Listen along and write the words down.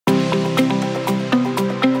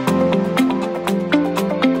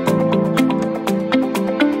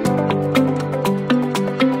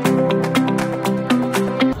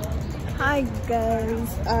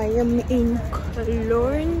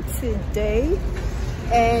day,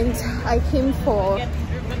 and I came for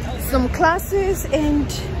some classes, and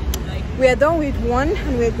we're done with one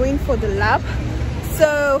and we're going for the lab.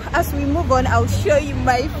 So as we move on, I'll show you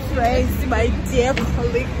my friends, my dear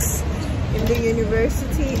colleagues in the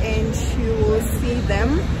university, and you will see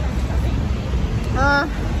them.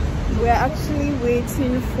 We're actually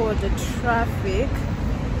waiting for the traffic,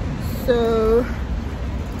 so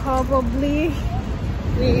probably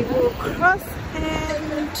we will cross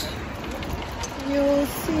and you'll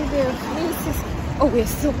see their faces. Oh, we're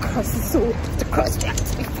still crossing, so we have to cross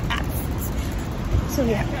just be fast. So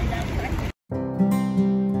yeah.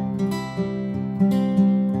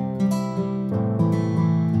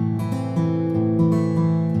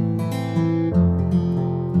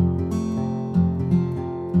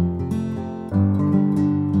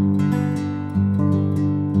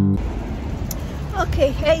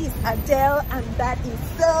 Okay, hey, it's Adele, and that is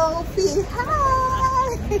Sophie.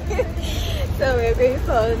 Hi! So we're going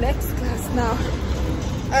for the next class now,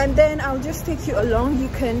 and then I'll just take you along. You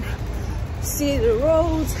can see the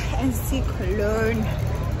roads and see Cologne.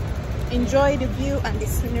 Enjoy the view and the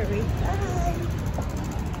scenery. Bye.